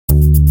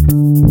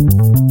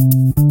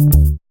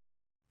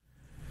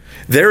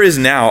There is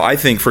now, I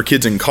think, for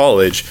kids in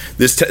college,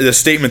 this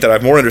statement that I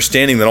have more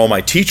understanding than all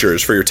my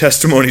teachers, for your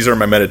testimonies are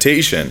my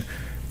meditation.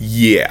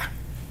 Yeah.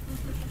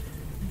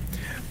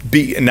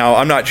 Now,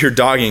 I'm not here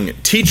dogging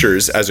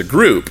teachers as a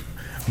group,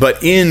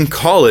 but in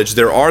college,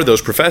 there are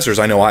those professors,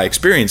 I know I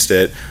experienced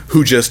it,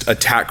 who just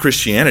attack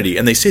Christianity,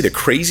 and they say the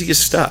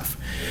craziest stuff.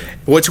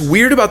 What's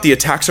weird about the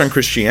attacks on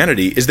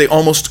Christianity is they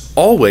almost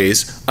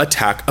always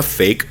attack a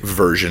fake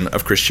version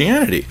of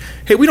Christianity.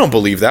 Hey, we don't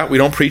believe that. We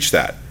don't preach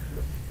that.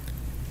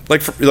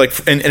 And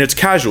it's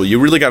casual. You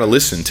really got to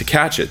listen to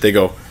catch it. They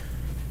go,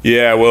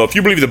 yeah, well, if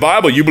you believe the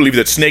Bible, you believe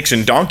that snakes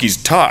and donkeys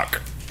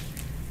talk.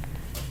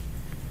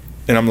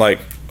 And I'm like,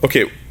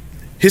 okay,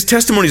 his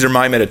testimonies are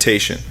my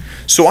meditation.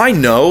 So I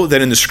know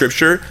that in the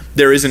scripture,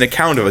 there is an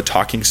account of a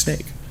talking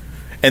snake.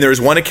 And there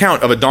is one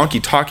account of a donkey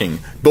talking,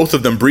 both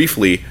of them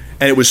briefly,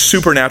 and it was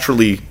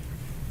supernaturally,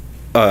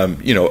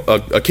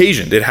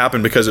 occasioned. It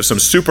happened because of some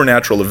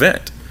supernatural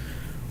event,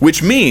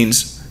 which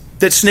means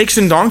that snakes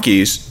and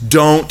donkeys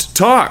don't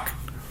talk.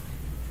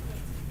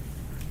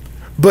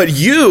 But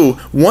you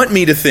want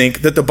me to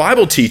think that the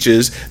Bible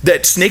teaches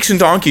that snakes and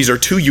donkeys are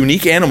two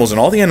unique animals in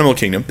all the animal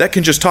kingdom that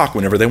can just talk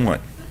whenever they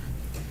want.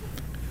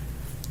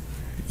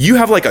 You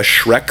have like a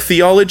Shrek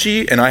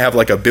theology, and I have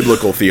like a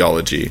biblical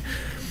theology.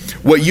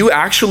 What you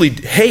actually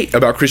hate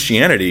about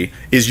Christianity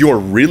is your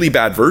really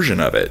bad version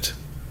of it.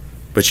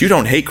 But you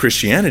don't hate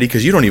Christianity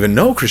because you don't even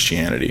know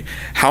Christianity.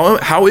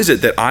 How is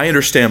it that I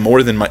understand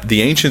more than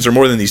the ancients or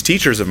more than these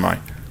teachers of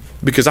mine?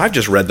 Because I've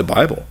just read the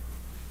Bible.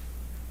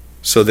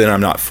 So then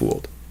I'm not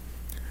fooled.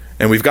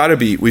 And we've got to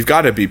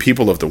be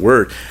people of the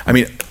Word. I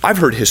mean, I've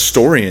heard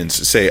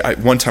historians say.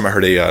 One time I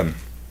heard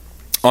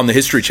on the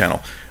History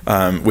Channel,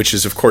 which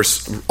is of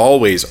course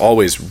always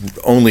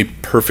only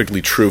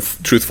perfectly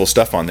truthful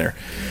stuff on there.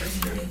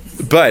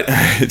 But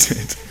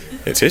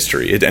it's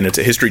history, and it's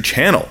a history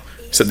channel.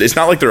 So it's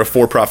not like they're a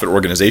for-profit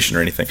organization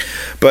or anything.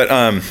 But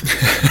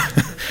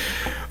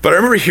but I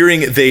remember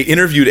hearing they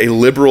interviewed a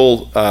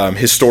liberal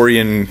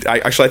historian.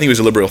 I think he was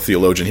a liberal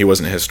theologian. He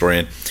wasn't a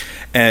historian.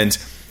 And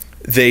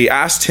they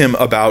asked him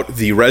about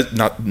the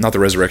not the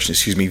resurrection,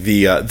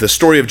 the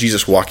story of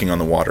Jesus walking on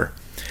the water.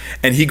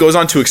 And he goes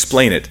on to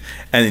explain it.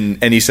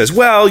 And he says,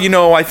 well,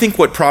 I think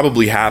what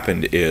probably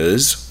happened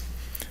is,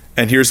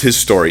 and here's his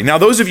story. Now,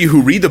 those of you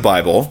who read the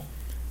Bible,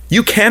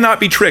 you cannot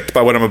be tricked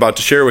by what I'm about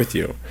to share with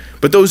you.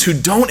 But those who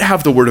don't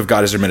have the Word of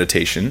God as their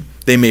meditation,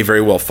 they may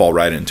very well fall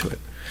right into it.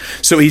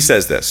 So he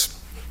says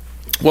this.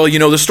 Well,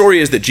 the story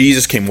is that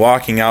Jesus came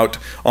walking out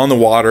on the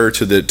water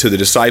to the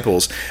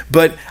disciples.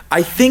 But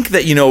I think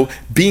that,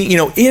 being,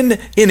 in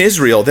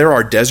Israel, there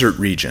are desert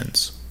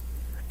regions.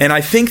 And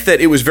I think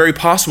that it was very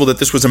possible that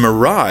this was a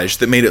mirage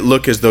that made it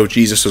look as though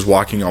Jesus was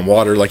walking on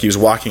water, like he was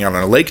walking out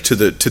on a lake to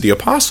the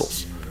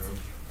apostles.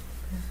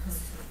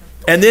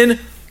 And then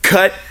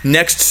cut,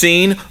 next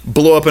scene,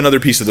 blow up another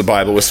piece of the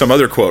Bible with some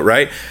other quote,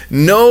 right?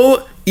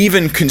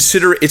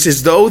 It's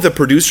as though the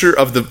producer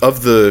of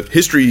the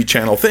History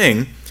Channel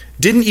thing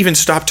didn't even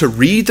stop to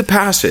read the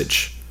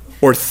passage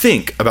or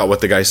think about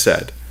what the guy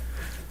said.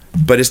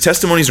 But his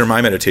testimonies are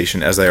my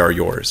meditation as they are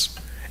yours.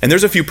 And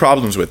there's a few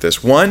problems with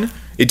this. One,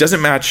 it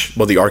doesn't match,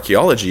 the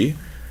archaeology.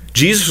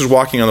 Jesus was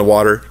walking on the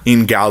water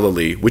in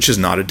Galilee, which is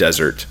not a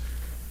desert.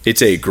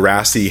 It's a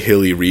grassy,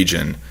 hilly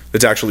region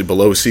that's actually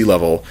below sea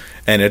level,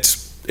 and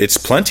it's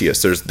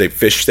plenteous. They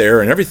fish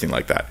there and everything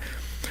like that.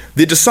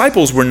 The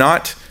disciples were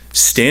not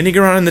standing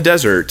around in the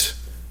desert.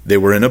 They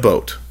were in a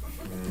boat.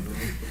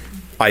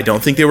 I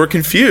don't think they were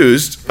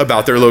confused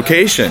about their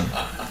location.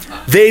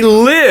 They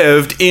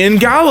lived in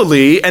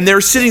Galilee, and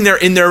they're sitting there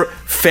in their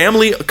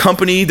family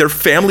company, their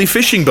family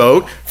fishing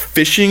boat,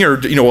 fishing or,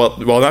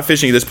 not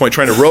fishing at this point,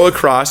 trying to row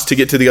across to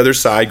get to the other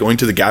side, going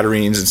to the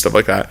Gadarenes and stuff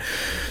like that.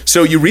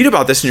 So you read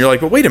about this and you're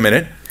like, but wait a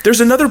minute, there's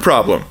another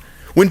problem.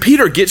 When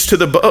Peter gets to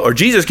the boat, or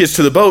Jesus gets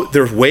to the boat,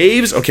 there's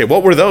waves. Okay,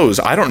 what were those?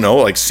 I don't know,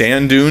 like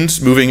sand dunes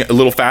moving a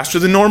little faster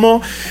than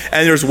normal.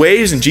 And there's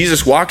waves, and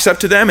Jesus walks up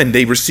to them, and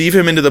they receive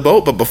him into the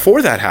boat. But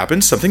before that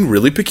happens, something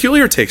really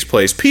peculiar takes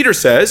place. Peter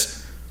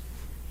says,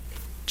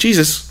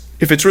 Jesus,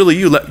 if it's really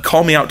you,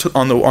 call me out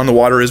on the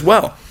water as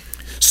well.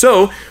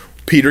 So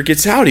Peter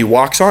gets out. He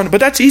walks on. But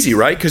that's easy,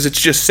 right? Because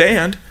it's just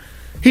sand.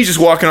 He's just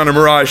walking on a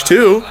mirage,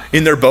 too,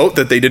 in their boat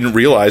that they didn't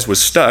realize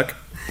was stuck,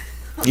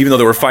 even though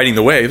they were fighting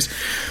the waves.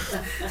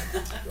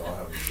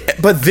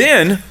 But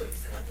then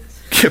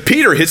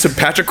Peter hits a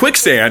patch of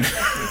quicksand,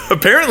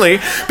 apparently,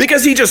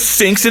 because he just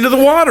sinks into the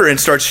water and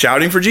starts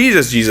shouting for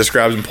Jesus. Jesus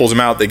grabs him, pulls him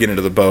out, they get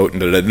into the boat,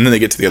 and then they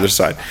get to the other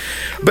side.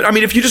 But I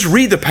mean, if you just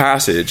read the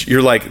passage,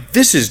 you're like,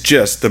 this is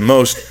just the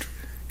most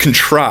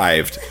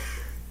contrived,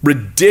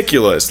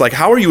 ridiculous. Like,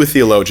 how are you a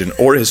theologian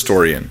or a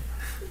historian?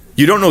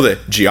 You don't know the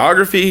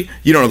geography,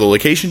 you don't know the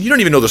location, you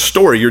don't even know the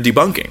story you're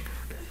debunking.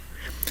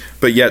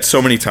 But yet,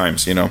 so many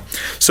times,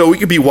 So we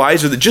could be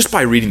wiser than just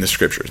by reading the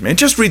scriptures, man.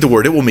 Just read the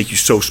word. It will make you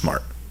so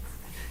smart.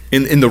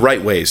 In the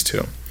right ways,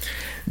 too.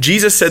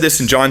 Jesus said this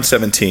in John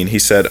 17. He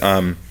said,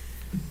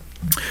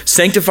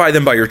 sanctify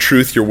them by your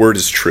truth. Your word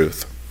is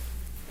truth.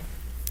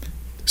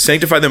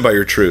 Sanctify them by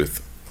your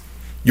truth.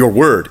 Your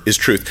word is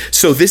truth.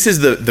 So this is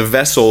the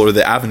vessel or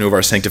the avenue of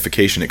our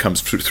sanctification. It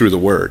comes through the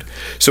word.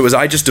 So as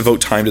I just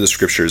devote time to the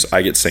scriptures,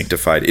 I get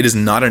sanctified. It is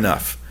not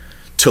enough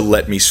to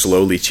let me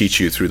slowly teach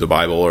you through the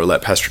Bible or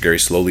let Pastor Gary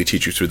slowly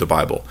teach you through the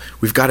Bible.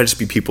 We've got to just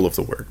be people of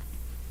the word.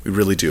 We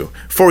really do.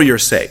 For your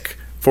sake.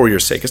 For your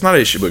sake. It's not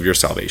an issue of your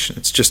salvation.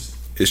 It's just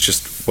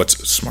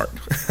what's smart.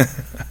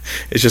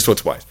 It's just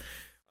what's wise.